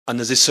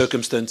under these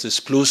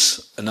circumstances,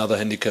 plus another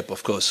handicap,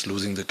 of course,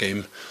 losing the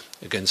game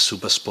against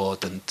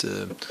Supersport, and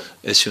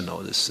as you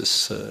know, this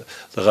is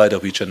the right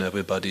of each and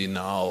everybody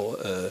now.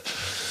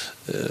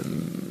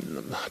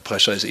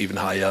 Pressure is even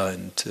higher,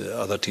 and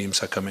other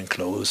teams are coming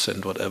close,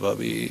 and whatever.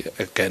 We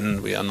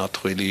are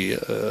not really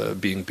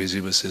being busy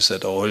with this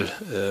at all,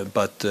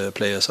 but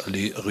players are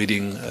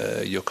reading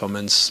your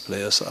comments,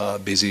 players are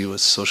busy with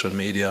social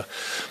media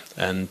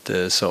and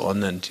so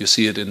on, and you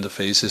see it in the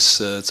faces.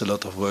 It's a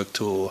lot of work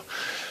to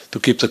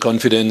keep the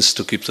confidence,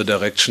 to keep the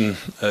direction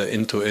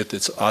into it.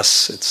 It's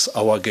us, it's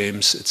our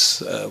games,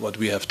 it's what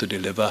we have to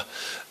deliver.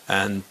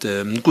 And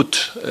good.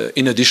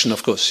 In addition,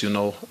 of course, you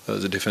know,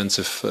 the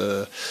defensive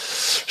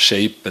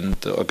shape and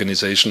the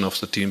organization of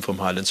the team from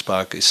Highlands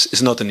Park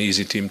is not an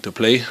easy team to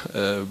play.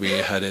 We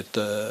had it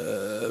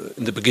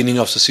in the beginning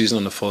of the season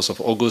on the 4th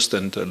of August,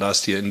 and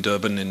last year in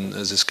Durban in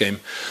this game.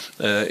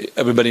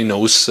 Everybody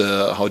knows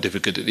how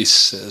difficult it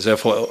is.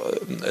 Therefore,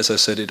 as I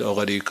said, it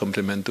already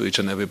compliment to each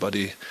and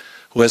everybody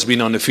who has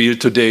been on the field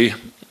today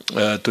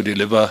to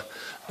deliver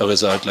a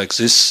result like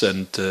this.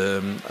 And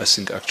I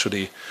think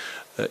actually,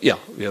 yeah,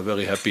 we are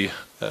very happy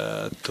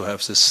to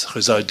have this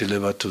result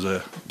delivered to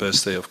the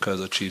birthday of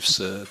Kaizer Chiefs,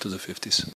 to the 50s.